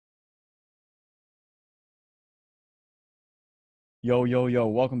Yo, yo, yo,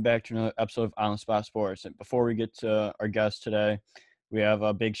 welcome back to another episode of On the Spot Sports. And before we get to our guest today, we have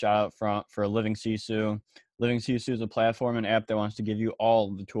a big shout out for Living Sisu. Living Sisu is a platform and app that wants to give you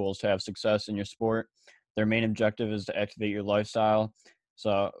all the tools to have success in your sport. Their main objective is to activate your lifestyle.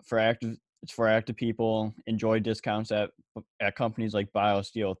 So it's for active people. Enjoy discounts at companies like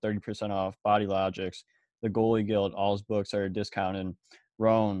BioSteel, 30% off, Body Logics, the Goalie Guild, all his books are discounted.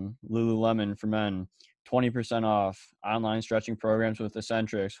 Roan, Lululemon for men, 20% off, online stretching programs with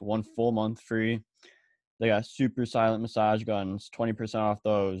Eccentrics, 1 full month free. They got super silent massage guns, 20% off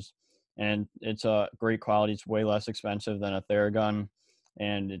those. And it's a great quality. It's way less expensive than a Theragun,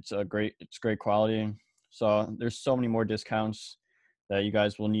 and it's great quality. So there's so many more discounts that you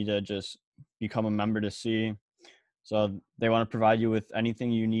guys will need to just become a member to see. So they want to provide you with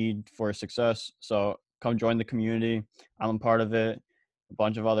anything you need for success. So come join the community. I'm a part of it. A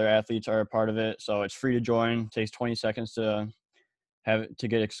bunch of other athletes are a part of it. So it's free to join. It takes 20 seconds to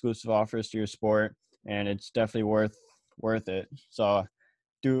get exclusive offers to your sport, and it's definitely worth it. So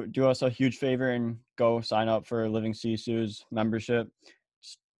do us a huge favor and go sign up for Living Sisu's membership.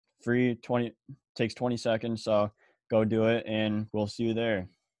 It's free, 20 takes 20 seconds. So go do it, and we'll see you there.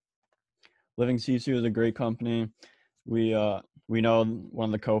 Living Sisu is a great company. We know one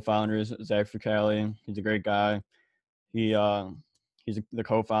of the co-founders, Zach Fricali. He's a great guy. He's the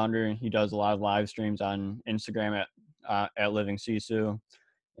co-founder. He does a lot of live streams on Instagram at Living Sisu,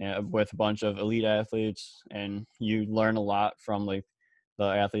 and with a bunch of elite athletes, and you learn a lot from like the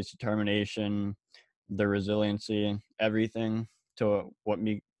athletes' determination, their resiliency, everything to what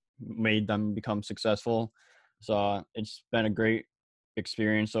made them become successful. So it's been a great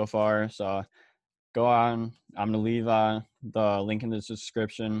experience so far. So go on. I'm gonna leave the link in the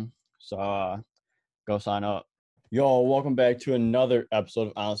description. So go sign up. Yo, welcome back to another episode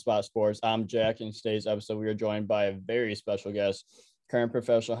of On the Spot Sports. I'm Jack. In today's episode, we are joined by a very special guest, current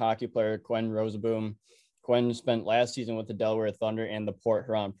professional hockey player Quinn Rosaboom. Quinn spent last season with the Delaware Thunder and the Port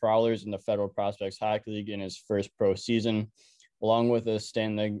Huron Prowlers in the Federal Prospects Hockey League in his first pro season, along with a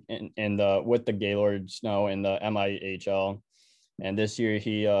stint with the Gaylord Snow in the MIHL. And this year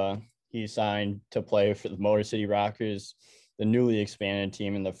he signed to play for the Motor City Rockers, the newly expanded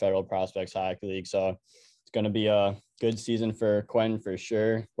team in the Federal Prospects Hockey League. So it's going to be a good season for Quinn for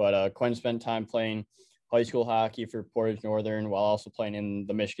sure. But Quinn spent time playing high school hockey for Portage Northern while also playing in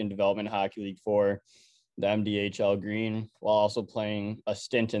the Michigan Development Hockey League for the MDHL Green, while also playing a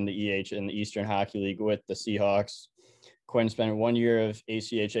stint in the Eastern Hockey League with the Seahawks. Quinn spent 1 year of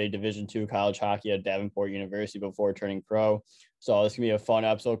ACHA Division II college hockey at Davenport University before turning pro. So this can be a fun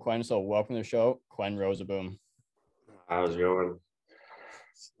episode, Quinn. So welcome to the show, Quinn Rosaboom. How's it going?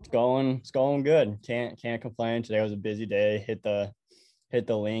 It's going good. Can't complain. Today was a busy day. Hit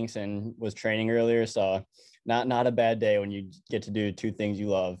the links and was training earlier. So not a bad day when you get to do two things you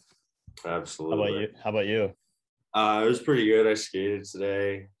love. Absolutely. How about you? It was pretty good. I skated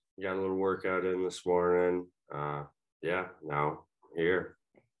today. Got a little workout in this morning. Now here.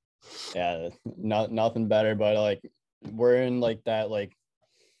 Yeah, nothing better. But like we're in like that like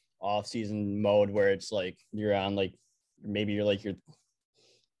off season mode where it's like you're on like maybe you're like your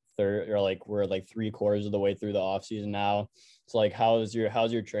third or like we're like 3/4 of the way through the off season now. It's like how's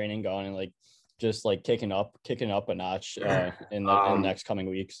your training going, and like just like kicking up a notch in the next coming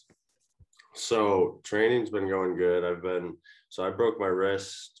weeks? So training's been going good. I broke my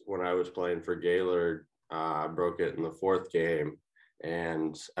wrist when I was playing for Gaylord. I broke it in the fourth game.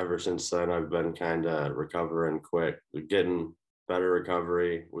 And ever since then, I've been kind of recovering quick, getting better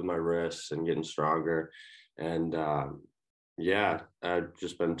recovery with my wrists and getting stronger. And I've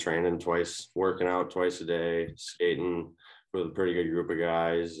just been training working out twice a day, skating with a pretty good group of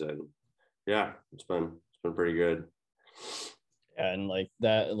guys. And yeah, it's been pretty good. And like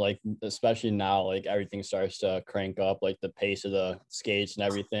that, like especially now, like everything starts to crank up, like the pace of the skates and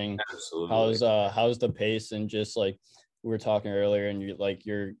everything. Absolutely. How's the pace? And just like we were talking earlier, and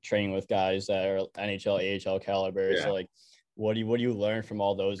you're training with guys that are NHL, AHL caliber. Yeah. So like, what do you learn from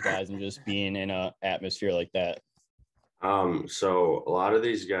all those guys and just being in a atmosphere like that? So a lot of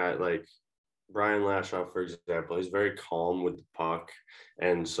these guys, like Brian Lashoff, for example, he's very calm with the puck.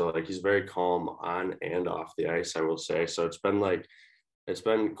 And so like he's very calm on and off the ice, I will say. So it's been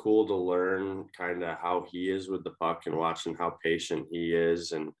cool to learn kind of how he is with the puck and watching how patient he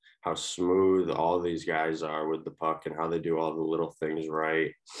is and how smooth all these guys are with the puck and how they do all the little things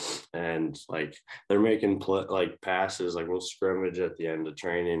right. And like they're making passes, like we'll scrimmage at the end of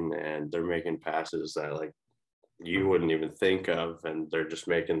training and they're making passes that like you wouldn't even think of, and they're just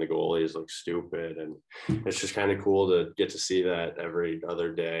making the goalies look stupid. And it's just kind of cool to get to see that every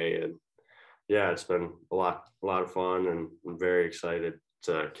other day. And yeah, it's been a lot of fun, and I'm very excited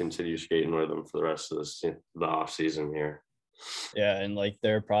to continue skating with them for the rest of the off season here. Yeah, and like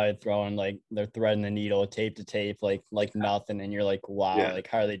they're probably throwing like they're threading the needle tape to tape like nothing, and you're like, wow, Yeah, like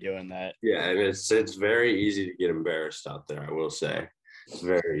how are they doing that? yeah, and it's very easy to get embarrassed out there. I will say, it's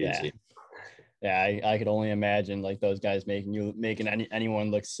very Yeah, easy. yeah, I could only imagine like those guys making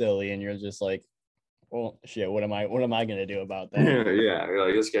anyone look silly, and you're just like, well, shit, what am I gonna do about that? Yeah,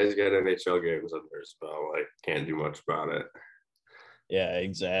 like this guy's got NHL games under his belt. Like, can't do much about it. Yeah,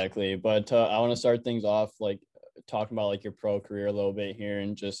 exactly. But I want to start things off like talking about like your pro career a little bit here,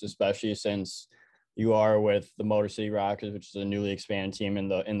 and just especially since you are with the Motor City Rockets, which is a newly expanded team in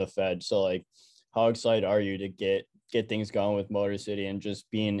the Fed. So like, how excited are you to get things going with Motor City and just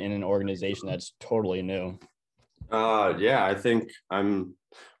being in an organization that's totally new? Yeah, I think I'm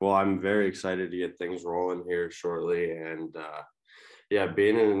very excited to get things rolling here shortly. And yeah,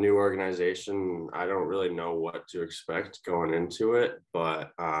 being in a new organization, I don't really know what to expect going into it,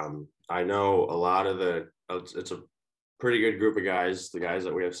 but I know a lot of it's a pretty good group of guys, the guys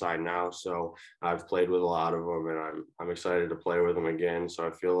that we have signed now. So I've played with a lot of them, and I'm excited to play with them again. So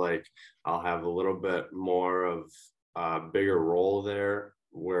I feel like I'll have a little bit more of a bigger role there,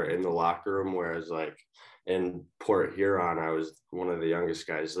 where in the locker room, whereas like in Port Huron, I was one of the youngest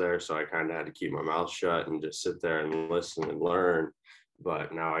guys there, so I kind of had to keep my mouth shut and just sit there and listen and learn.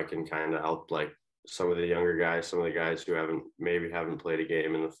 But now I can kind of help like some of the younger guys, some of the guys who haven't played a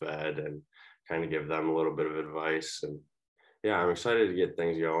game in the Fed, and kind of give them a little bit of advice. And yeah, I'm excited to get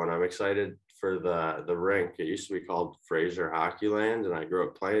things going. I'm excited for the rink. It used to be called Fraser Hockey Land, and I grew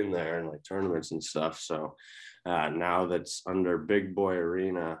up playing there and like tournaments and stuff. So now that's under Big Boy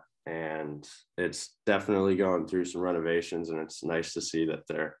Arena, and it's definitely going through some renovations, and it's nice to see that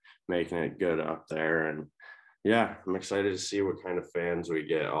they're making it good up there. And yeah, I'm excited to see what kind of fans we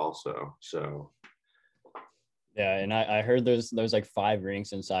get also. So Yeah, and I heard there's like 5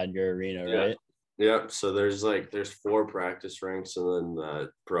 rinks inside your arena, yeah. right? Yep. So there's 4 practice rinks and then the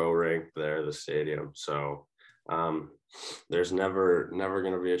pro rink there, the stadium. So um there's never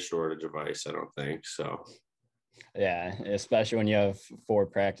gonna be a shortage of ice, I don't think. So Yeah, especially when you have 4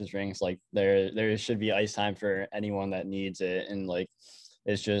 practice rinks, like there should be ice time for anyone that needs it, and like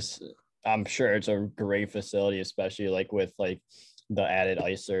it's just I'm sure it's a great facility, especially like with like the added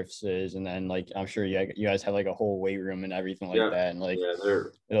ice surfaces, and then like I'm sure you guys have like a whole weight room and everything like yeah, that, and like yeah,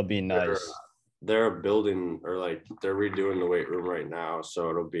 it'll be they're nice. they're a building, or like they're redoing the weight room right now. So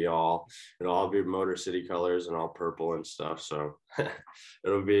it'll all be Motor City colors and all purple and stuff. So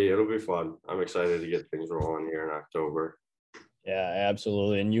it'll be fun. I'm excited to get things rolling here in October. Yeah,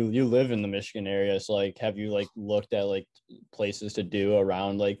 absolutely. And you live in the Michigan area, so like have you like looked at like places to do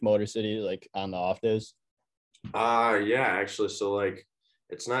around like Motor City like on the off days? Yeah, actually. So like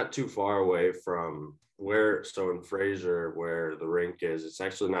it's not too far away from so in Fraser where the rink is, it's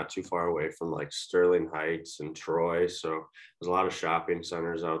actually not too far away from like Sterling Heights and Troy. So there's a lot of shopping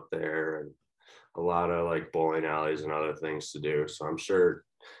centers out there and a lot of like bowling alleys and other things to do. So I'm sure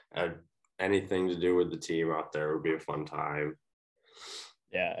uh, anything to do with the team out there would be a fun time.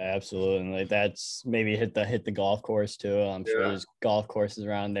 Yeah, absolutely. And like that's maybe hit the golf course too. I'm sure Yeah. there's golf courses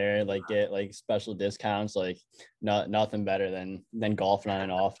around there. Like get like special discounts. Like nothing better than golfing on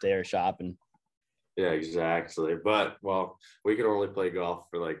an off day or shopping. Yeah, exactly. But well, we can only play golf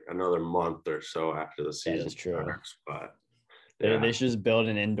for like another month or so after the That season is true. starts. But yeah, They should just build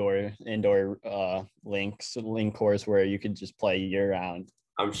an indoor link course where you could just play year round.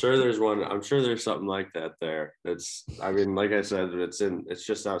 I'm sure there's one. I'm sure there's something like that there. I mean, like I said, it's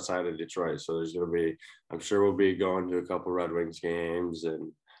just outside of Detroit. So I'm sure we'll be going to a couple Red Wings games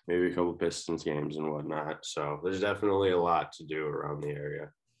and maybe a couple Pistons games and whatnot. So there's definitely a lot to do around the area.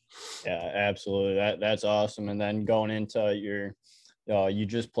 Yeah, absolutely. That's awesome. And then going into you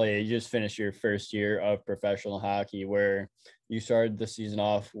just finished your first year of professional hockey, where you started the season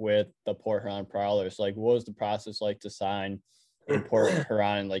off with the Port Huron Prowlers. Like, what was the process like to sign in Port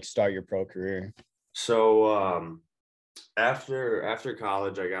Huron and like start your pro career? So after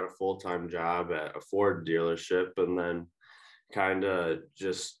college, I got a full-time job at a Ford dealership, and then kind of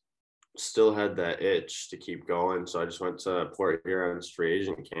just still had that itch to keep going. So I just went to Port Huron's free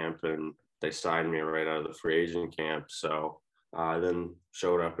agent camp, and they signed me right out of the free agent camp. So I then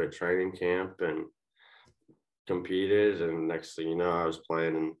showed up at training camp and competed. And next thing you know, I was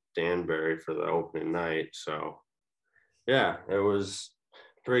playing in Danbury for the opening night. So yeah, it was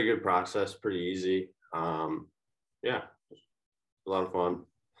a pretty good process, pretty easy. Yeah, a lot of fun.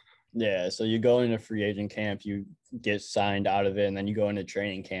 Yeah, so you go into free agent camp, you get signed out of it, and then you go into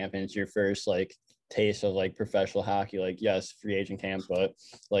training camp, and it's your first like taste of like professional hockey. Like, yes, free agent camp, but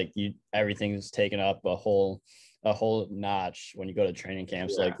like everything's taken up a whole notch when you go to training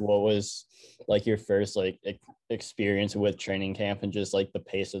camps. Yeah. Like, what was like your first like experience with training camp and just like the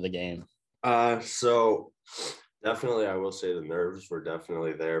pace of the game? So definitely I will say the nerves were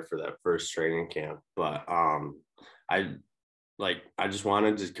definitely there for that first training camp, but I I just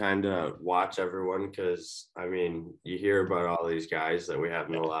wanted to kind of watch everyone because I mean you hear about all these guys that we have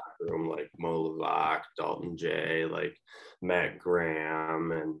in the locker room like Mo Levac, Dalton Jay, like Matt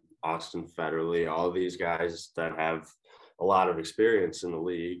Graham and Austin Federley, all these guys that have a lot of experience in the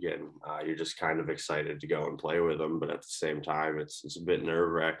league, and you're just kind of excited to go and play with them. But at the same time, it's a bit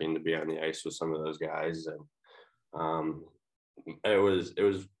nerve wracking to be on the ice with some of those guys, and um, it was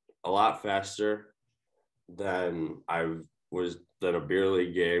a lot faster than than a beer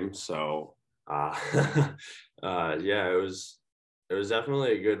league game. So yeah, it was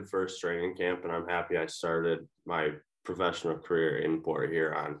definitely a good first training camp, and I'm happy I started my professional career in Port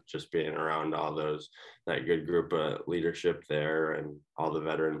Huron, just being around that good group of leadership there and all the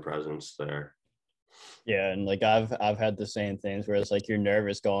veteran presence there. Yeah, and like I've had the same things where it's like you're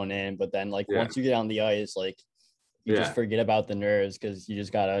nervous going in, but then like Yeah. once you get on the ice, like you just forget about the nerves because you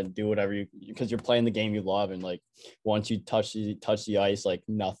just gotta do whatever because you're playing the game you love, and like once you touch the ice, like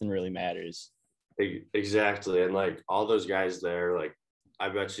nothing really matters. Exactly, and like all those guys there, like I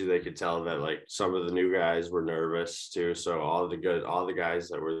bet you they could tell that like some of the new guys were nervous too. So all the guys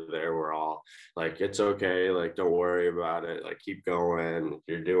that were there were all like, it's okay, like don't worry about it, like keep going,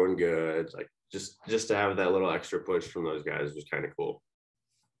 you're doing good. Like just to have that little extra push from those guys was kind of cool.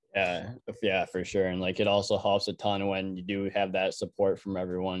 Yeah, for sure. And like it also helps a ton when you do have that support from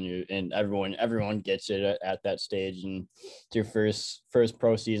everyone. Everyone gets it at that stage. And it's your first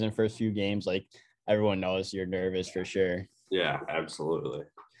pro season, first few games, like everyone knows you're nervous for sure. Yeah, absolutely.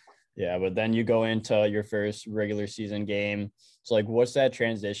 Yeah, but then you go into your first regular season game. So like what's that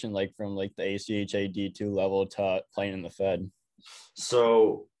transition like from like the ACHA D2 level to playing in the Fed?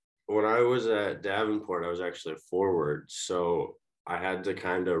 So when I was at Davenport, I was actually a forward. So I had to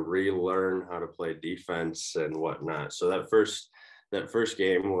kind of relearn how to play defense and whatnot. So that first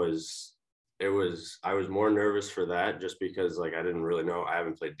game I was more nervous for that just because like I didn't really know. I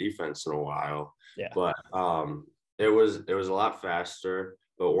haven't played defense in a while. Yeah. But it was a lot faster.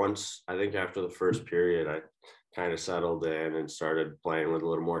 But once I think after the first period, I kind of settled in and started playing with a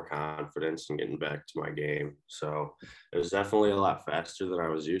little more confidence and getting back to my game. So it was definitely a lot faster than I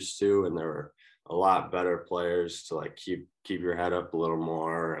was used to, and there were a lot better players to like keep your head up a little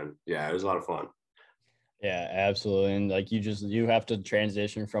more. And yeah, it was a lot of fun. Yeah, absolutely. And like you have to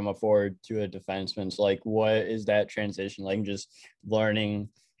transition from a forward to a defenseman. So like what is that transition like? Just learning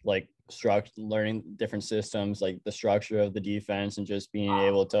like learning different systems, like the structure of the defense, and just being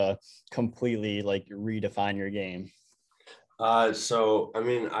able to completely like redefine your game. So I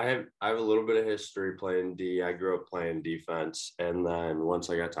mean, I have a little bit of history playing D. I grew up playing defense, and then once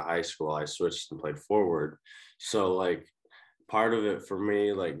I got to high school, I switched and played forward. So like part of it for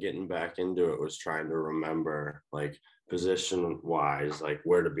me, like getting back into it, was trying to remember like position wise, like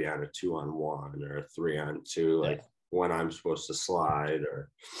where to be on a 2-on-1 or a 3-on-2, like when I'm supposed to slide, or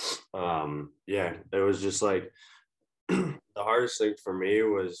yeah, it was just like the hardest thing for me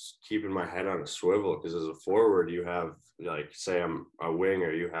was keeping my head on a swivel, because as a forward you have, like, say I'm a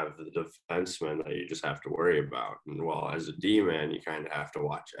winger, you have the defenseman that you just have to worry about, and well, as a D-man you kind of have to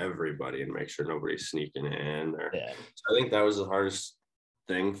watch everybody and make sure nobody's sneaking in, or so I think that was the hardest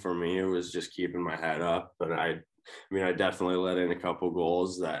thing for me. It was just keeping my head up. But I mean, I definitely let in a couple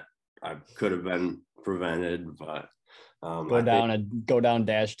goals that I could have been prevented, but go down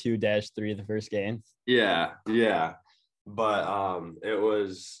 -2, -3 the first game. Yeah. But it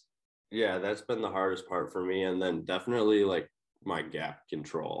was, yeah, that's been the hardest part for me. And then definitely like my gap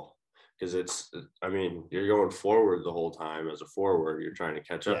control, because I mean, you're going forward the whole time. As a forward, you're trying to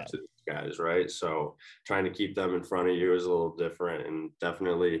catch up to these guys, right? So trying to keep them in front of you is a little different, and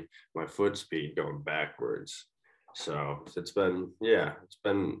definitely my foot speed going backwards. So it's been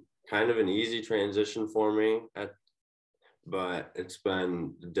kind of an easy transition for me but it's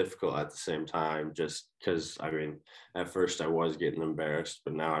been difficult at the same time, just because I mean, at first I was getting embarrassed,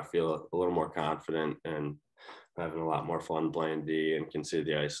 but now I feel a little more confident and having a lot more fun playing D and can see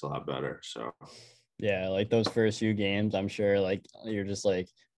the ice a lot better. So yeah, like those first few games, I'm sure like you're just like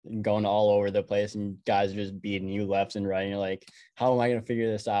going all over the place and guys are just beating you left and right. And you're like, how am I going to figure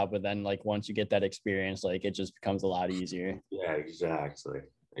this out? But then like once you get that experience, like it just becomes a lot easier. Yeah, exactly.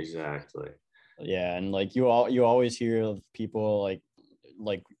 Yeah, and like you always hear of people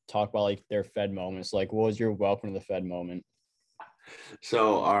like talk about like their Fed moments. Like, what was your welcome to the Fed moment?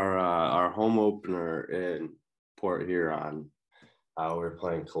 So our home opener in Port Huron, we were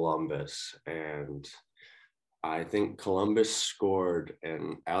playing Columbus, and I think Columbus scored,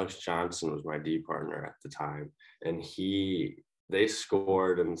 and Alex Johnson was my D partner at the time, and they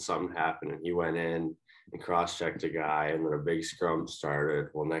scored, and something happened, and he went in and cross-checked a guy, and then a big scrum started.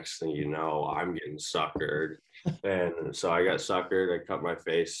 Well, next thing you know, I'm getting suckered, and so I got suckered. I cut my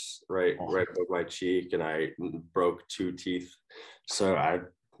face right above my cheek, and I broke 2 teeth. So I'd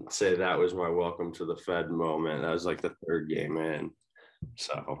say that was my welcome to the Fed moment. That was like the third game in.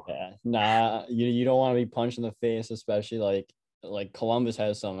 So Yeah, nah, you don't want to be punched in the face, especially like Columbus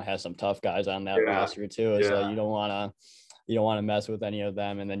has some tough guys on that yeah, roster too. It's like yeah, you don't want to mess with any of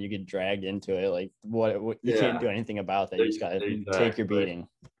them, and then you get dragged into it. Like what you can't yeah. do anything about that. You just gotta take your Exactly. beating.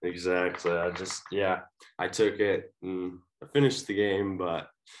 Exactly. I took it and I finished the game, but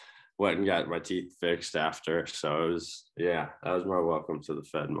went and got my teeth fixed after. So that was my welcome to the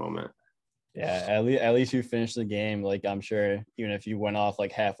Fed moment. Yeah, at least you finished the game. Like I'm sure, even if you went off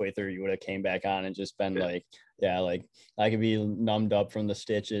like halfway through, you would have came back on and just been Yeah. like, yeah, like I could be numbed up from the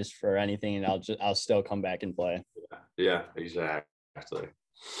stitches for anything, and I'll still come back and play. Yeah, exactly.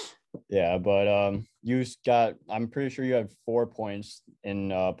 Yeah, but I'm pretty sure you had 4 points in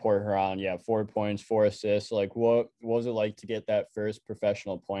Port Huron. Yeah, 4 points, 4 assists. Like what was it like to get that first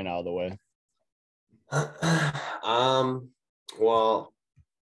professional point out of the way? Well,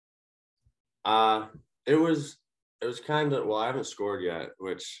 uh, it was kind of, well, I haven't scored yet,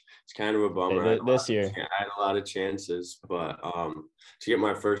 which is kind of a bummer. This year. I had a lot of chances, but to get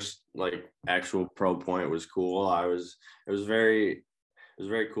my first like actual pro point was cool. It was very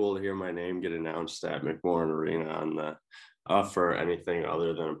cool to hear my name get announced at McMorran Arena on the for anything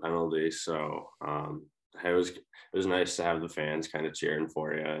other than a penalty. So it was nice to have the fans kind of cheering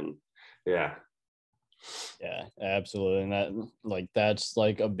for you, and yeah, Yeah, absolutely. And that's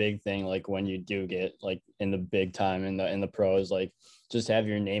like a big thing. Like when you do get like in the big time in the pros, like just have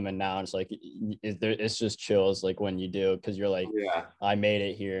your name announced. Like it's just chills. Like when you do, because you're like, yeah, I made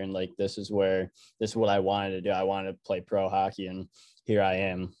it here, and like this is what I wanted to do. I wanted to play pro hockey, and here I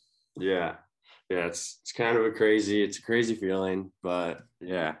am. yeah, yeah. It's kind of it's a crazy feeling, but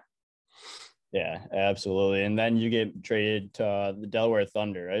yeah. Yeah, absolutely. And then you get traded to the Delaware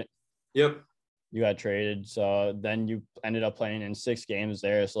Thunder, right? Yep. You got traded. So then you ended up playing in 6 games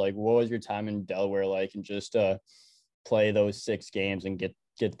there. So like what was your time in Delaware like, and just play those 6 games and get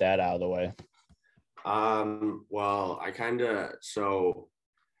that out of the way? Well,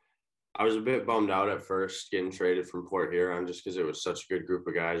 I was a bit bummed out at first getting traded from Port Huron just because it was such a good group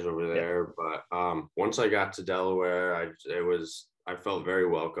of guys over Yeah. there. But once I got to Delaware, I felt very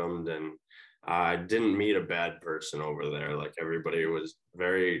welcomed, and I didn't meet a bad person over there. Like everybody was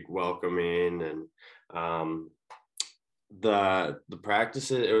very welcoming, and the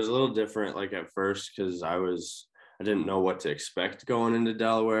practices, it was a little different. Like at first, because I didn't know what to expect going into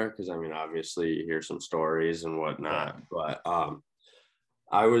Delaware. Because I mean, obviously you hear some stories and Yeah. whatnot, but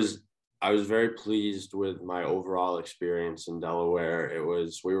I was I was very pleased with my overall experience in Delaware.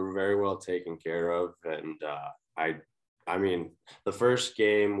 We were very well taken care of, and I mean, the first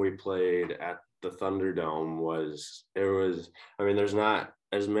game we played at the Thunderdome I mean, there's not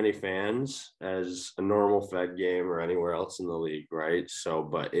as many fans as a normal Fed game or anywhere else in the league, right? So,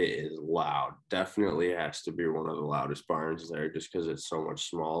 but it is loud. Definitely has to be one of the loudest barns there, just because it's so much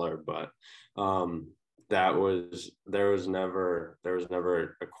smaller. But there was never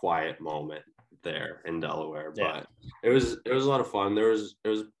a quiet moment there in Delaware, Yeah. but it was a lot of fun. It was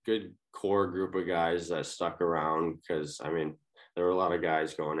a good core group of guys that stuck around because I mean there were a lot of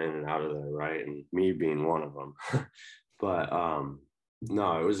guys going in and out of there, right? And me being one of them. But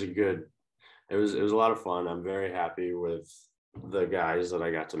no, it was a lot of fun. I'm very happy with the guys that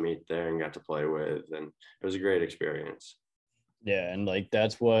I got to meet there and got to play with, and it was a great experience. Yeah, and like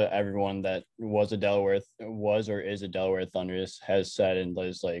that's what everyone that was or is a Delaware Thunderist has said, and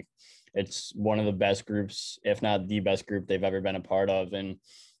is like it's one of the best groups, if not the best group they've ever been a part of, and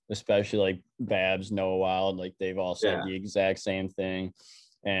especially like Babs, Noah Wild, like they've all said Yeah, the exact same thing.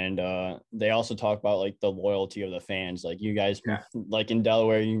 And they also talk about like the loyalty of the fans. Like you guys, yeah. like in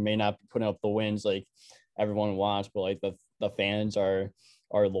Delaware, you may not be putting up the wins like everyone wants, but like the fans are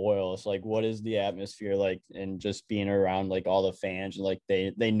loyal. It's like what is the atmosphere like, and just being around like all the fans, and like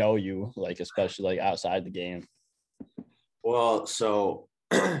they know you, like especially like outside the game. Well, so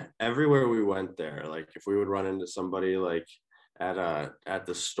everywhere we went there, like if we would run into somebody like at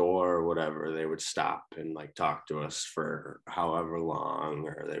the store or whatever, they would stop and like talk to us for however long,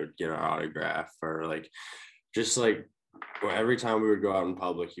 or they would get our autograph, or like just like well, every time we would go out in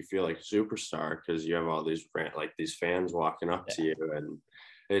public, you feel like a superstar because you have all these these fans walking up Yeah. to you, and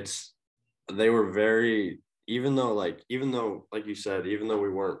it's they were very even though like you said, even though we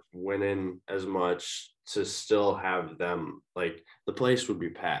weren't winning as much, to still have them, like, the place would be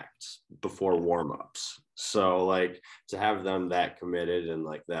packed before warm-ups. So like to have them that committed and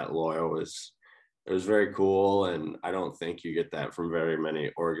like that loyal was it was very cool, and I don't think you get that from very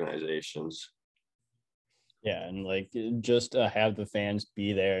many organizations. Yeah, and like just have the fans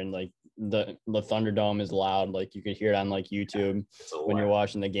be there, and like the Thunderdome is loud. Like you could hear it on like YouTube It's when you're electric.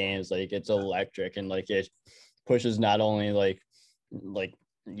 watching the games. Like it's electric, and like it pushes not only like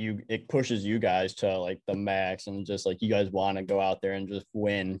it pushes you guys to like the max, and just like you guys want to go out there and just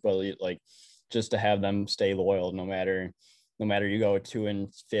win, but like just to have them stay loyal no matter you go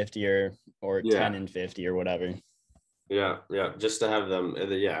 2-50 or Yeah, 10-50 or whatever. yeah, just to have them,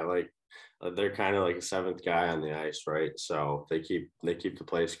 yeah, like they're kind of like a seventh guy on the ice, right? So they keep the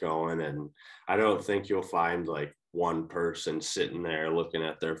place going, and I don't think you'll find like one person sitting there looking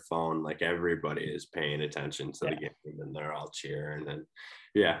at their phone. Like everybody is paying attention to the Yeah. game, and they're all cheering. And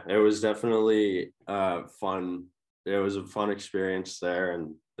yeah, it was definitely fun. It was a fun experience there,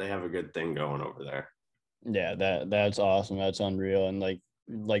 and they have a good thing going over there. Yeah, that's awesome. That's unreal. And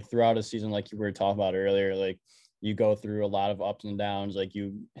like throughout a season, like you were talking about earlier, like you go through a lot of ups and downs. Like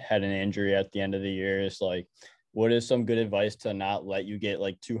you had an injury at the end of the year. It's like, what is some good advice to not let you get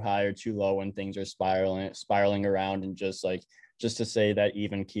like too high or too low when things are spiraling around, and just to say that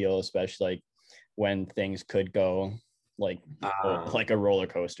even keel, especially like when things could go like Um, like a roller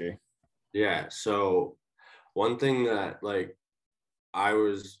coaster. yeah. So one thing that like I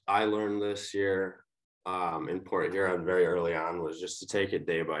learned this year in Port Huron very early on was just to take it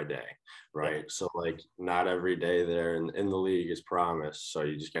day by day, Yeah. right? So like not every day there in the league is promised. So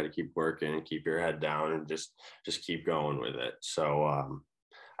you just got to keep working and keep your head down and just keep going with it. So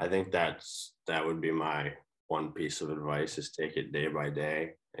I think that would be my one piece of advice is take it day by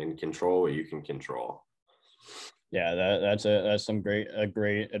day and control what you can control. Yeah, that's a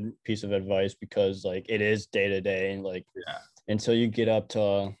great piece of advice, because like it is day to day, and like Yeah. until you get up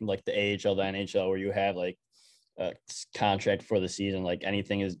to like the AHL, the NHL, where you have like a contract for the season, like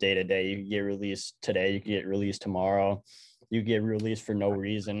anything is day to day. You can get released today, you can get released tomorrow, you get released for no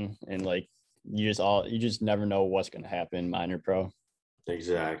reason, and like you just never know what's going to happen in minor pro.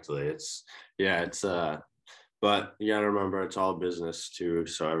 Exactly. It's but you gotta remember it's all business too.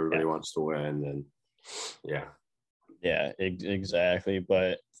 So Yeah, everybody wants to win, and yeah. yeah, exactly.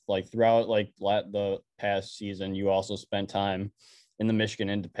 But like throughout like the past season, you also spent time in the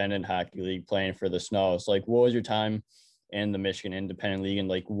Michigan Independent Hockey League playing for the Snows. Like, what was your time in the Michigan Independent League, and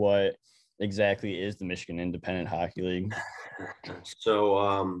like what exactly is the Michigan Independent Hockey League?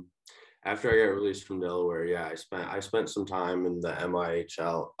 So after I got released from Delaware, yeah, I spent some time in the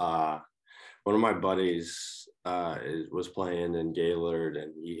MIHL. One of my buddies was playing in Gaylord,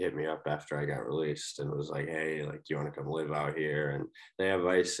 and he hit me up after I got released and was like, "Hey, like, do you want to come live out here?" And they have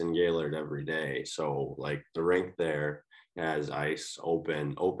ice in Gaylord every day, so like the rink there has ice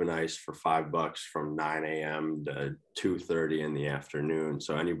open ice for $5 from 9 a.m. to 2:30 in the afternoon,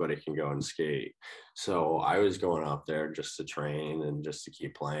 so anybody can go and skate. So I was going out there just to train and just to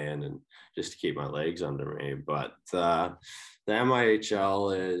keep playing and just to keep my legs under me. But the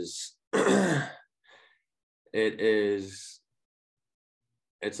MIHL is it is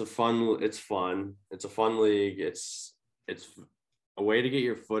it's a fun league. It's a way to get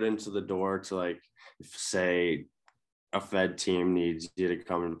your foot into the door to, like, say a Fed team needs you to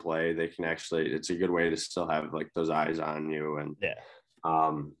come and play. They can actually, it's a good way to still have like those eyes on you. And Yeah.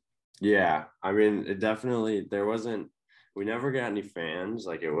 um yeah, I mean, it definitely, there wasn't, we never got any fans.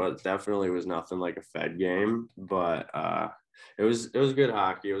 Like, it was definitely was nothing like a Fed game, but it was good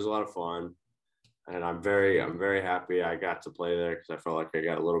hockey. It was a lot of fun, and I'm very happy I got to play there because I felt like I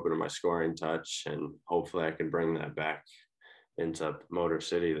got a little bit of my scoring touch, and hopefully I can bring that back into Motor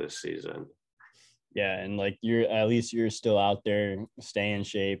City this season. Yeah, and like you're still out there staying in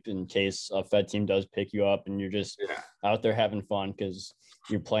shape in case a Fed team does pick you up, and you're just Yeah, out there having fun because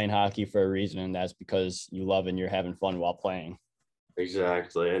you're playing hockey for a reason, and that's because you love it and you're having fun while playing.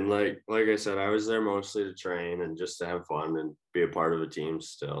 exactly. And like I said, I was there mostly to train and just to have fun and be a part of a team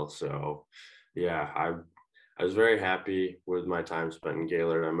still. So yeah, I was very happy with my time spent in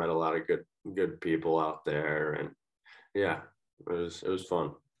Gaylord. I met a lot of good people out there, and yeah, it was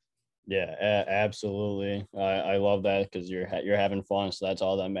fun. Yeah, absolutely. I love that because you're having fun, so that's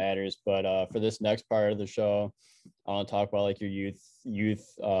all that matters. But for this next part of the show, I want to talk about like your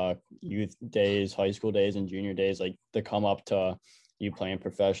youth days, high school days, and junior days, like to come up to you playing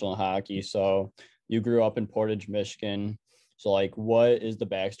professional hockey. So you grew up in Portage, Michigan. So like, what is the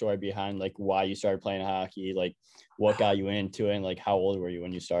backstory behind like why you started playing hockey? Like, what got you into it, and like how old were you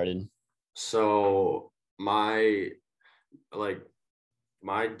when you started? So like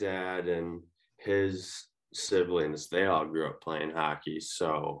my dad and his siblings, they all grew up playing hockey.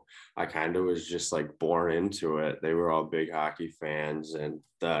 So I kind of was just like born into it. They were all big hockey fans, and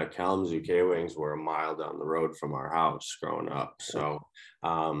the Kalamazoo K Wings were a mile down the road from our house growing up. So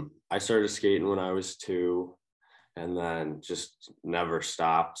I started skating when I was 2 and then just never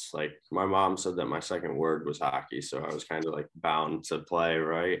stopped. Like my mom said that my second word was hockey, so I was kind of like bound to play,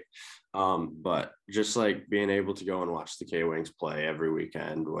 right? But just like being able to go and watch the K Wings play every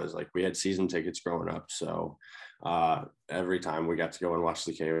weekend was like we had season tickets growing up, so every time we got to go and watch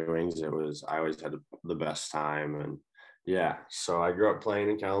the K Wings, I always had the best time. And yeah, so I grew up playing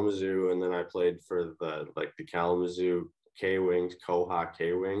in Kalamazoo, and then I played for the Kalamazoo K Wings, Quahog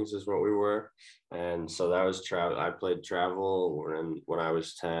K Wings is what we were. And so that was travel. I played travel when I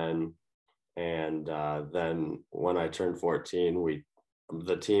was 10. And then when I turned 14,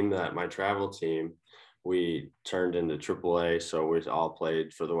 the team that my travel team, we turned into AAA. So we all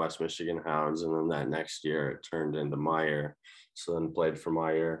played for the West Michigan Hounds. And then that next year it turned into Meyer. So then played for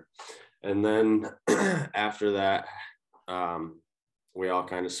Meyer. And then after that, we all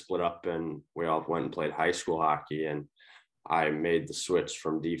kind of split up and we all went and played high school hockey. And I made the switch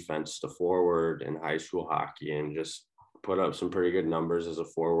from defense to forward in high school hockey and just put up some pretty good numbers as a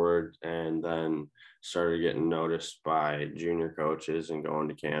forward, and then started getting noticed by junior coaches and going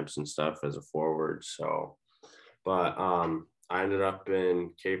to camps and stuff as a forward. So, but I ended up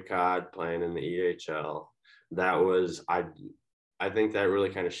in Cape Cod playing in the EHL. I think that really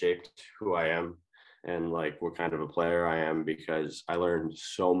kind of shaped who I am and like what kind of a player I am, because I learned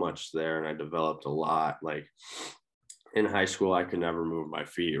so much there and I developed a lot. Like in high school, I could never move my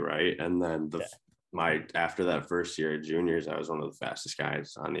feet, right? And then after that first year of juniors, I was one of the fastest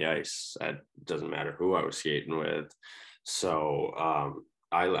guys on the ice. It doesn't matter who I was skating with. So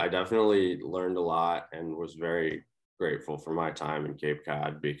I definitely learned a lot and was very grateful for my time in Cape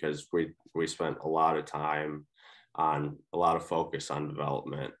Cod, because we spent a lot of time on a lot of focus on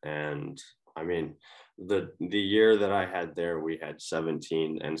development. And I mean, the year that I had there, we had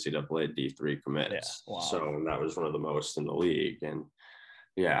 17 NCAA D3 commits. Yeah, wow. So that was one of the most in the league. And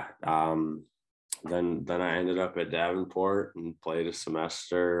yeah, then I ended up at Davenport and played a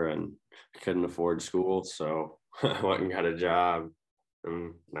semester and couldn't afford school, so I went and got a job,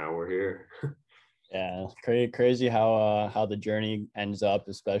 and now we're here. Yeah, crazy how the journey ends up,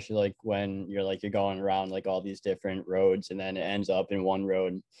 especially like when you're going around like all these different roads, and then it ends up in one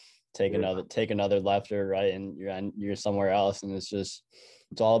road. Take another left or right, and you're somewhere else, and it's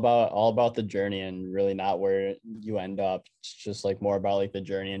all about the journey, and really not where you end up. It's just like more about like the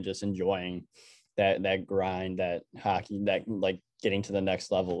journey and just enjoying that grind that hockey, that like getting to the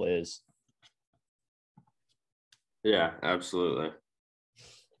next level is. Yeah, absolutely.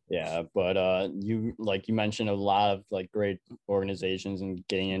 Yeah, but you mentioned a lot of like great organizations and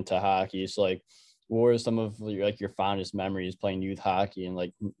getting into hockey. So like, what were some of your fondest memories playing youth hockey and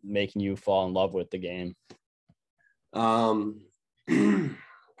like making you fall in love with the game?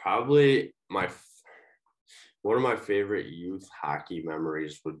 Probably one of my favorite youth hockey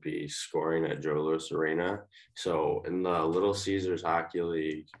memories would be scoring at Joe Louis Arena. So in the Little Caesars Hockey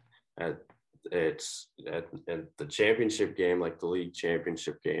League, at the championship game, like the league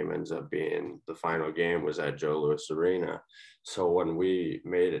championship game ends up being the final game was at Joe Louis Arena. So when we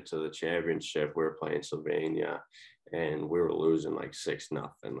made it to the championship, we were playing Sylvania and we were losing like 6-0.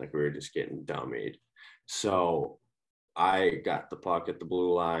 Like we were just getting dummied. So I got the puck at the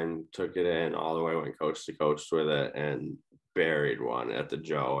blue line, took it in all the way, went coast to coast with it, and buried one at the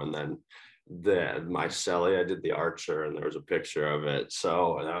Joe. And then my celly, I did the Archer, and there was a picture of it.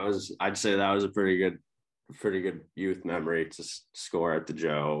 So I'd say that was a pretty good youth memory to score at the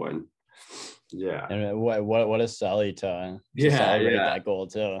Joe. And yeah. And what a celly to celebrate that goal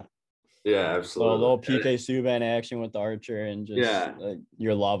too. Yeah, absolutely. A little PK Subban action with the Archer, and just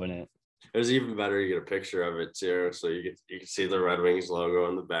you're loving it. It was even better to get a picture of it too, so you can see the Red Wings logo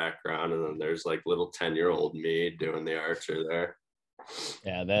in the background, and then there's like little 10-year-old me doing the Archer there.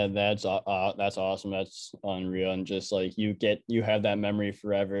 Yeah, that's awesome. That's unreal, and just like you have that memory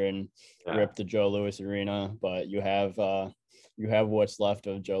forever, and rip the Joe Louis Arena, but you have what's left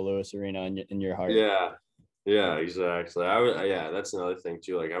of Joe Louis Arena in your heart. Yeah, exactly. That's another thing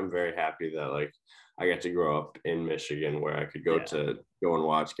too. Like I'm very happy that like I got to grow up in Michigan where I could go and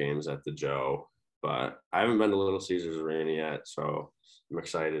watch games at the Joe, but I haven't been to Little Caesars Arena yet, so I'm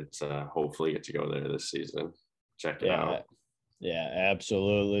excited to hopefully get to go there this season. Check it out. Yeah,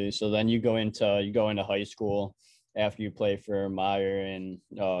 absolutely. So then you go into high school after you play for Meyer and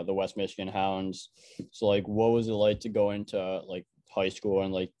the West Michigan Hounds. So like, what was it like to go into like high school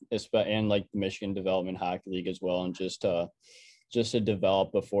and like the Michigan Development Hockey League as well, and just to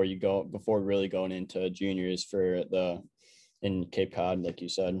develop before really going into juniors for the in Cape Cod, like you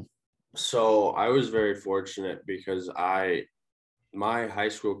said. So I was very fortunate because my high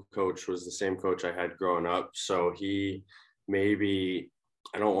school coach was the same coach I had growing up. So he maybe,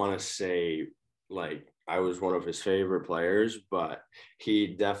 I don't want to say like I was one of his favorite players, but he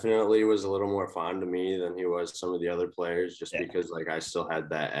definitely was a little more fond of me than he was some of the other players, just Yeah. because like I still had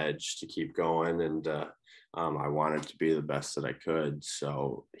that edge to keep going. And I wanted to be the best that I could.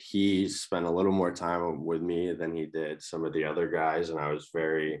 So he spent a little more time with me than he did some of the other guys. And I was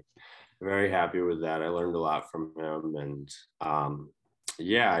very happy with that. I learned a lot from him. And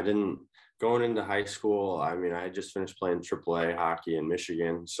yeah, I didn't going into high school. I mean, I just finished playing AAA hockey in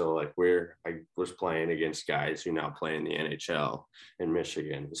Michigan. So like I was playing against guys who now play in the NHL in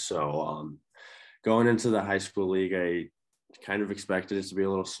Michigan. So going into the high school league, I kind of expected it to be a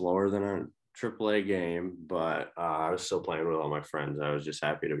little slower than a AAA game, but I was still playing with all my friends. I was just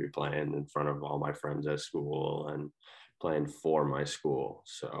happy to be playing in front of all my friends at school and playing for my school.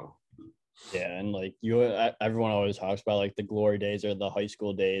 So Yeah, and like everyone always talks about like the glory days or the high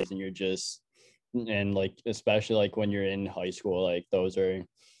school days, and and like especially like when you're in high school, like those are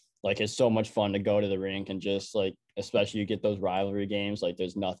like it's so much fun to go to the rink and just like especially you get those rivalry games. Like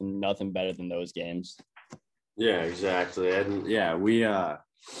there's nothing better than those games. yeah, exactly. And yeah, we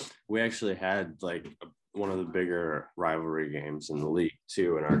actually had like one of the bigger rivalry games in the league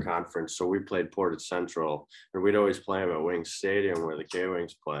too in our conference. So we played Portage Central, and we'd always play them at Wings Stadium where the K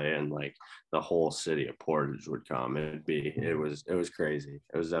Wings play, and like the whole city of Portage would come. It was crazy.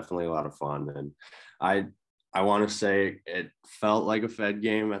 It was definitely a lot of fun, and I I want to say it felt like a Fed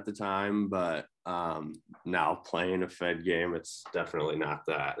game at the time, but now playing a Fed game, it's definitely not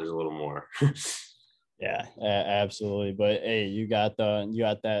that. There's a little more. Yeah, absolutely. But hey, you got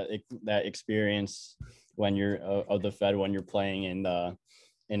that experience when you're of the Fed when you're playing in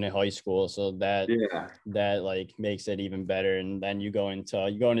the high school, so Yeah. that like makes it even better. And then you go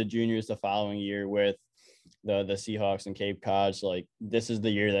into juniors the following year with the Seahawks and Cape Cod. So, like this is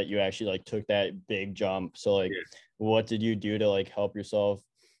the year that you actually like took that big jump. So like, Yeah. what did you do to like help yourself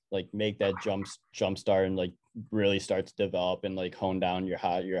like make that jump start and like really start to develop and like hone down your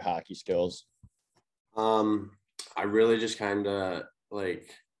hockey skills? Um, I really just kind of like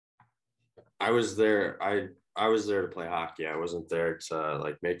I was there. I was there to play hockey. I wasn't there to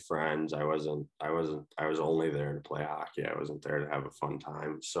like make friends. I was only there to play hockey. I wasn't there to have a fun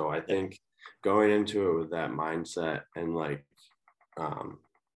time. So I Yeah, think going into it with that mindset and like um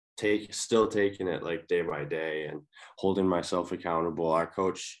still taking it like day by day and holding myself accountable. Our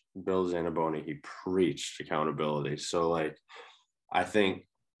coach Bill Zanaboni, he preached accountability. So like I think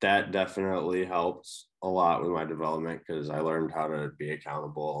that definitely helped a lot with my development because I learned how to be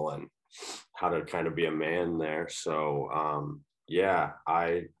accountable and how to kind of be a man there. So yeah,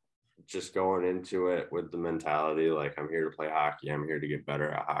 I just going into it with the mentality like I'm here to play hockey, I'm here to get better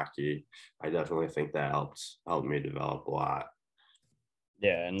at hockey. I definitely think that helped me develop a lot.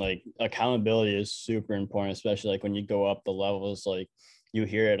 yeah, and like accountability is super important, especially like when you go up the levels. Like you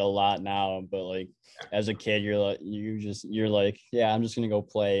hear it a lot now, but like as a kid, you're like, yeah, I'm just gonna go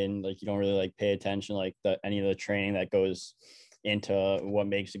play, and like you don't really like pay attention like any of the training that goes into what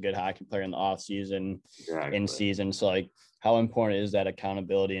makes a good hockey player in the off season, in Exactly. season. So like, how important is that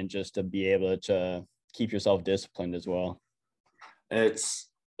accountability and just to be able to keep yourself disciplined as well? It's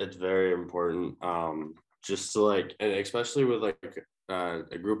very important. Just to like, and especially with like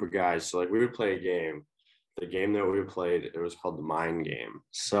a group of guys. So like we would play a game. The game that we played, it was called the mind game.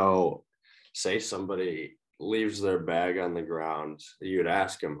 So say somebody leaves their bag on the ground, you'd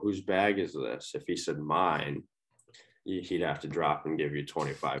ask him, whose bag is this? If he said mine, he'd have to drop and give you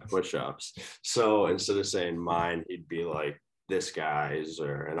 25 push-ups. So instead of saying mine, he'd be like, this guy's,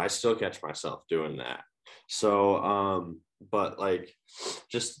 or, and I still catch myself doing that. So but like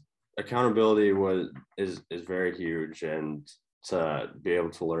just accountability is very huge, and to be able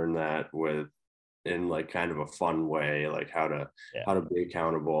to learn that with in like kind of a fun way, like Yeah. how to be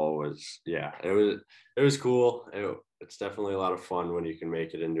accountable was, yeah, it was cool. It's definitely a lot of fun when you can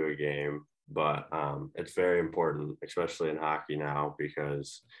make it into a game, but it's very important, especially in hockey now,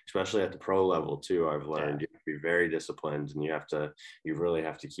 because especially at the pro level too, I've Yeah. learned you have to be very disciplined, and you really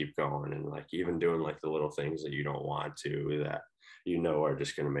have to keep going, and like even doing like the little things that you don't want to, that are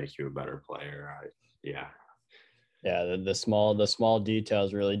just going to make you a better player. Yeah. Yeah, the small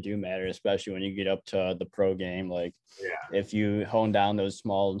details really do matter, especially when you get up to the pro game. Like Yeah. if you hone down those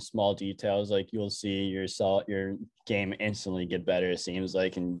small details, like you'll see your game instantly get better, it seems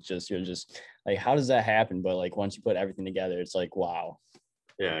like, and just you're just like, how does that happen? But like once you put everything together, it's like, wow.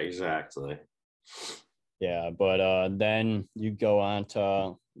 Yeah, exactly. Yeah, but then you go on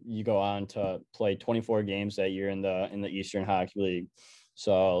to play 24 games that year in the Eastern Hockey League.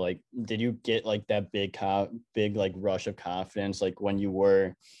 So like, did you get like that big like rush of confidence like when you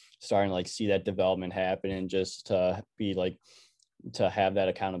were starting to like see that development happen and just to be like to have that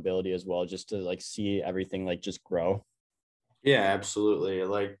accountability as well, just to like see everything like just grow? Yeah, absolutely.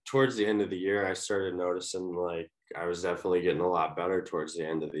 Like towards the end of the year, I started noticing like I was definitely getting a lot better towards the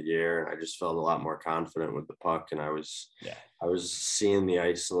end of the year. And I just felt a lot more confident with the puck. And Yeah. I was seeing the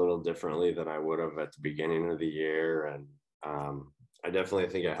ice a little differently than I would have at the beginning of the year. And I definitely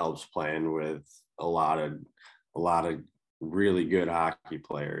think it helps playing with a lot of really good hockey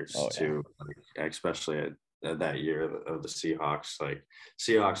players Oh yeah. too, like, especially at that year of the Seahawks. Like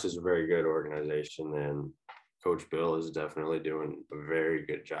Seahawks is a very good organization, and Coach Bill is definitely doing a very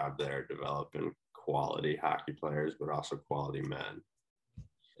good job there developing quality hockey players, but also quality men.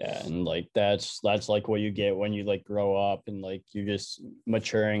 Yeah, and like that's like what you get when you like grow up and like you're just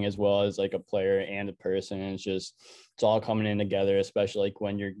maturing as well as like a player and a person. And it's all coming in together, especially like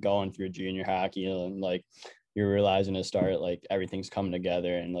when you're going through junior hockey and like you're realizing to start like everything's coming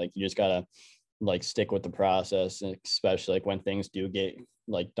together and like you just gotta like stick with the process, and especially like when things do get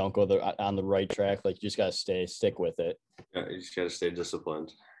like don't go on the right track, like you just gotta stick with it. Yeah, you just got to stay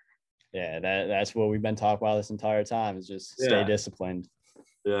disciplined. Yeah, that's what we've been talking about this entire time is just stay Yeah, disciplined.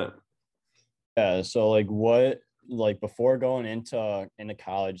 yeah. Yeah. So like what like before going into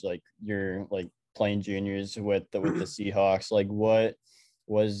college, like you're like playing juniors with the Seahawks, like what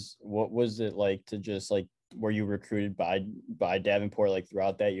was it like to just like were you recruited by Davenport like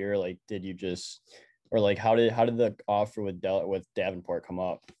throughout that year? Like did you just or like how did the offer with Davenport come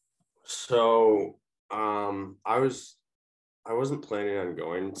up? So I wasn't planning on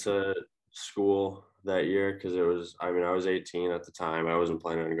going to school that year because I mean, I was 18 at the time. I wasn't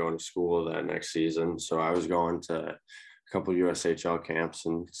planning on going to school that next season. So I was going to a couple USHL camps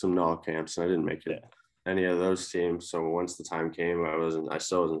and some NOL camps, and I didn't make it Yeah. any of those teams. So once the time came, I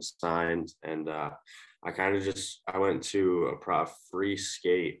still wasn't signed. And I kind of I went to a prof free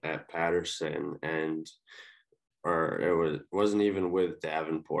skate at Patterson, and or wasn't even with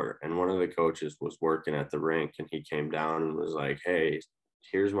Davenport. And one of the coaches was working at the rink, and he came down and was like, "Hey,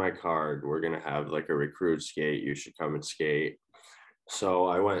 here's my card. We're gonna have like a recruit skate. You should come and skate." So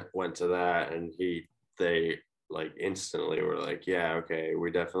I went to that, and they like instantly were like, "Yeah, okay,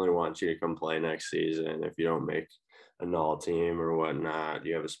 we definitely want you to come play next season. If you don't make a null team or whatnot,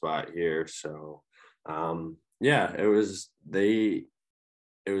 you have a spot here." So yeah, it was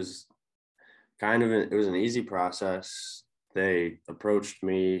it was an easy process. They approached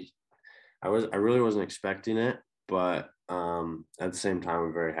me. I really wasn't expecting it, but at the same time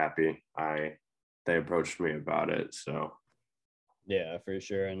I'm very happy they approached me about it. So Yeah, for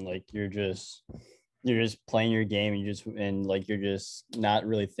sure. And like you're just playing your game and like you're just not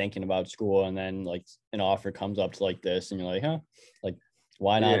really thinking about school, and then like an offer comes up to like this and you're like, huh, like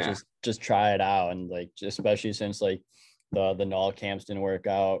why not yeah. just try it out? And like especially since like the null camps didn't work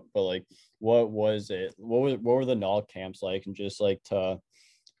out, but like what was it what were the null camps like, and just like to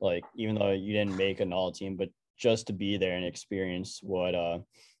like even though you didn't make a null team, but just to be there and experience what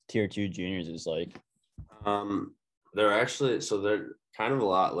tier 2 juniors is like? Um they're kind of a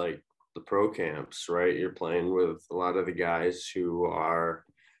lot like the pro camps, right? You're playing with a lot of the guys who are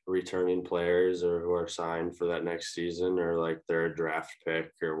returning players or who are signed for that next season, or like they're a draft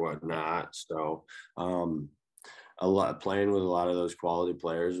pick or Yeah. whatnot. So a lot playing with a lot of those quality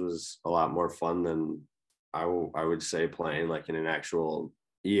players was a lot more fun than I would say playing like in an actual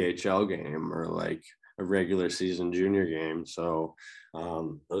EHL game or like a regular season junior game. So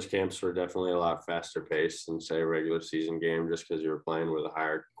those camps were definitely a lot faster paced than say a regular season game, just because you were playing with a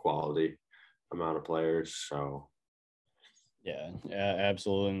higher quality amount of players. So Yeah,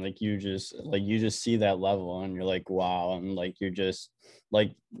 absolutely. And like you just see that level and you're like, wow. And like you're just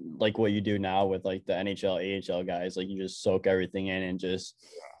like what you do now with like the NHL, AHL guys, like you just soak everything in and just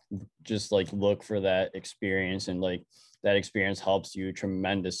like look for that experience, and like that experience helps you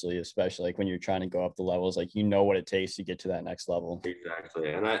tremendously, especially like when you're trying to go up the levels, like you know what it takes to get to that next level.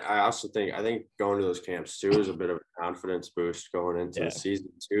 exactly. And I also I think going to those camps too is a bit of a confidence boost going into the Yeah.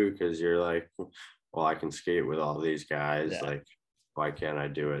 season too, because you're like, well, I can skate with all these guys. Yeah. Like, why can't I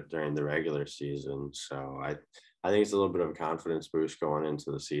do it during the regular season? So I think it's a little bit of a confidence boost going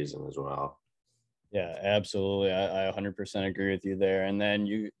into the season as well. Yeah, absolutely. I 100% agree with you there. And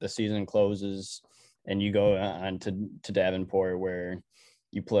then the season closes and you go on to Davenport where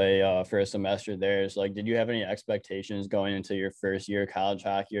you play for a semester there. So like, did you have any expectations going into your first year of college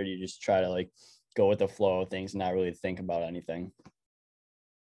hockey, or do you just try to like go with the flow of things and not really think about anything?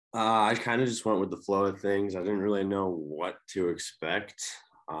 I kind of just went with the flow of things. I didn't really know what to expect.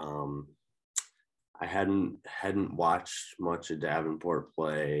 Um, I hadn't watched much of Davenport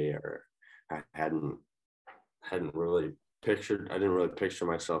play, or I hadn't really pictured. I didn't really picture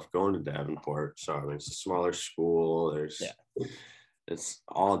myself going to Davenport. So I mean, it's a smaller school. Yeah. It's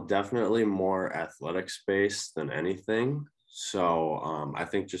all definitely more athletic space than anything. So I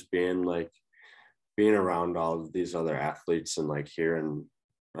think just being around all of these other athletes and like hearing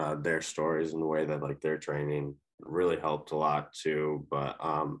their stories and the way that like they're training really helped a lot too. But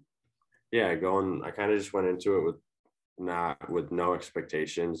yeah, I kind of just went into it with no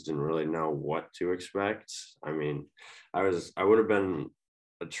expectations, didn't really know what to expect. I mean, I would have been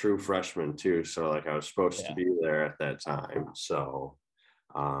a true freshman too, so like I was supposed to Yeah. be there at that time. So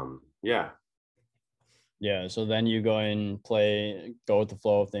yeah. Yeah, so then you go and go with the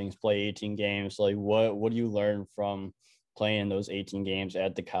flow of things, play 18 games. Like, what do you learn from playing those 18 games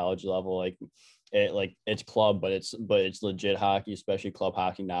at the college level? Like it's club, but it's legit hockey, especially club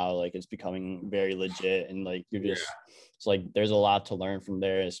hockey now. Like it's becoming very legit, and like Yeah, it's like there's a lot to learn from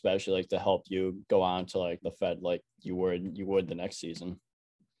there, especially like to help you go on to like the Fed, like you would the next season.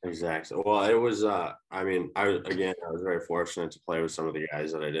 exactly. Well, it was I mean, I was very fortunate to play with some of the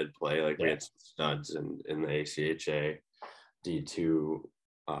guys that I did play. Like we Yeah, had some studs in the ACHA D2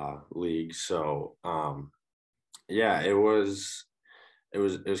 league. So yeah, it was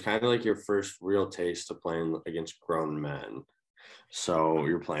kind of like your first real taste of playing against grown men. So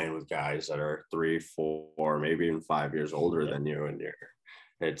you're playing with guys that are 3, 4, maybe even 5 years older yeah, than you, and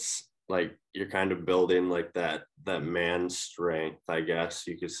it's like you're kind of building like that man strength, I guess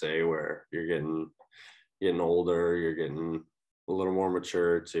you could say, where you're getting older, you're getting a little more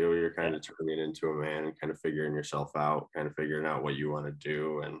mature too. You're kind yeah. of turning into a man and kind of figuring yourself out, kind of figuring out what you want to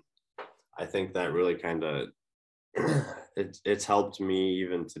do, and I think that really kind of it's helped me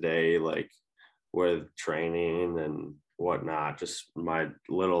even today, like with training and whatnot. Just my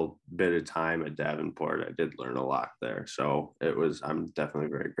little bit of time at Davenport, I did learn a lot there. So I'm definitely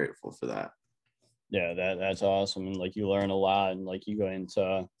very grateful for that. Yeah, that's awesome. And like you learn a lot, and like you go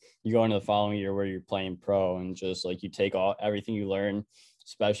into the following year where you're playing pro, and just like you take all everything you learn,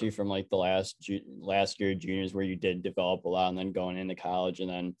 especially from like the last year of juniors where you did develop a lot, and then going into college, and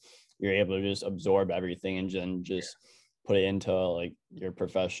then you're able to just absorb everything and then just put it into like your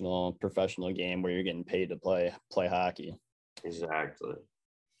professional game where you're getting paid to play hockey. Exactly.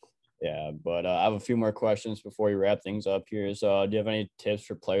 Yeah, but I have a few more questions before we wrap things up here. So, do you have any tips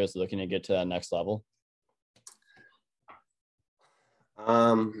for players looking to get to that next level?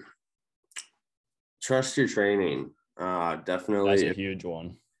 Um, Trust your training. That's Definitely. a huge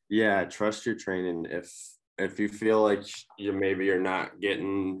one. Yeah, trust your training. If you feel like you're not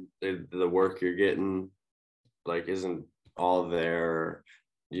getting the work you're getting, like isn't all there,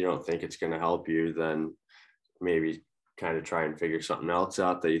 you don't think it's going to help you, then maybe kind of try and figure something else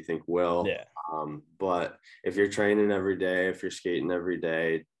out that you think will. Yeah, But if you're training every day, if you're skating every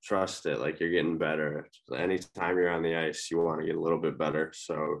day, trust it. Like you're getting better. Anytime you're on the ice, you want to get a little bit better.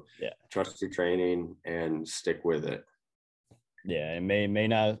 So yeah, trust your training and stick with it. yeah. It may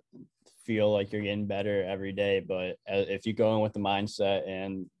not feel like you're getting better every day, but if you go in with the mindset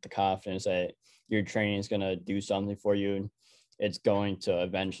and the confidence that your training is going to do something for you, it's going to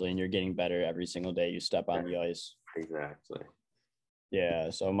eventually, and you're getting better every single day you step on the ice. Exactly. Yeah.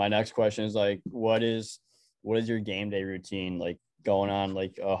 So my next question is like, what is your game day routine like going on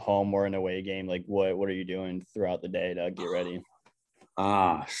like a home or an away game? Like what are you doing throughout the day to get ready?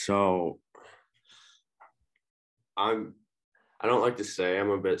 So I'm I don't like to say I'm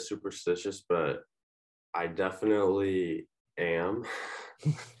a bit superstitious, but I definitely am.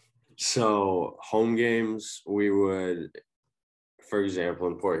 So home games, for example,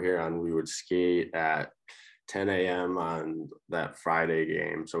 in Port Huron, we would skate at 10 a.m. on that Friday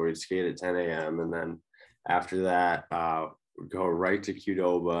game. So we'd skate at 10 a.m. And then after that, we'd go right to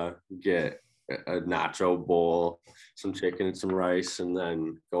Qdoba, get a nacho bowl, some chicken and some rice, and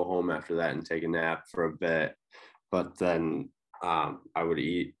then go home after that and take a nap for a bit. But then I would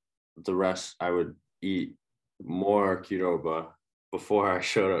eat the rest. I would eat more Qdoba before I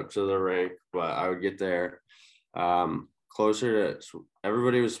showed up to the rink, but I would get there closer to. So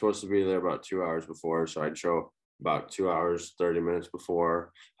everybody was supposed to be there about 2 hours before, so I'd show up about 2 hours 30 minutes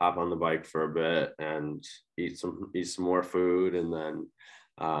before, hop on the bike for a bit, and eat some more food, and then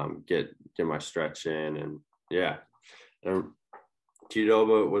get my stretch in, and yeah. And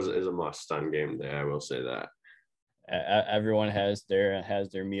Qdoba is a must on game day. I will say that. Everyone has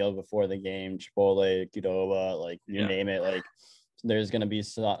their meal before the game. Chipotle, Qdoba, like you name it. Like there's gonna be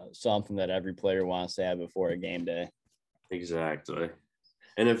something that every player wants to have before a game day. Exactly.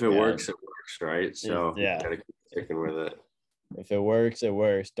 And if it works, it works, right? So yeah, you gotta keep sticking with it. If it works, it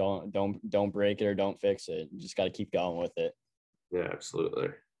works. Don't break it or don't fix it. You just got to keep going with it. Yeah, absolutely.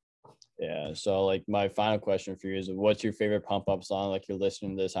 Yeah. So like my final question for you is, what's your favorite pump up song? Like you're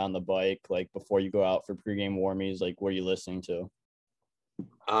listening to this on the bike, like before you go out for pregame warmies. Like what are you listening to?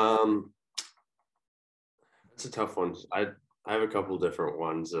 That's a tough one. I have a couple different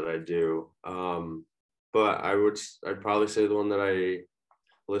ones that I do. But I'd probably say the one that I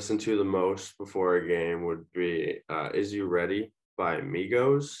listen to the most before a game would be "Is You Ready" by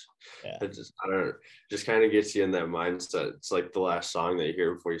Migos. Yeah. It just kind of gets you in that mindset. It's like the last song that you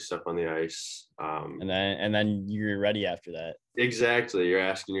hear before you step on the ice. And then you're ready after that. Exactly. You're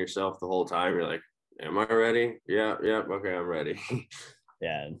asking yourself the whole time. You're like, "Am I ready? Yeah. Okay, I'm ready."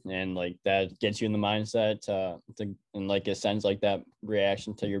 Yeah, and like that gets you in the mindset and like it sends like that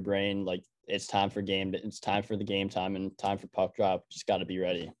reaction to your brain, like it's time for the game time and time for puck drop. Just got to be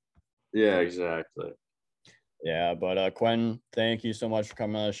ready. Yeah, exactly. Yeah, but Quentin, thank you so much for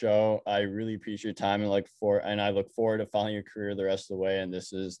coming on the show. I really appreciate your time and I look forward to following your career the rest of the way. And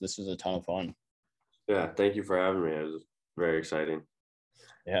this is a ton of fun. Yeah, thank you for having me. It was very exciting.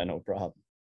 Yeah, no problem.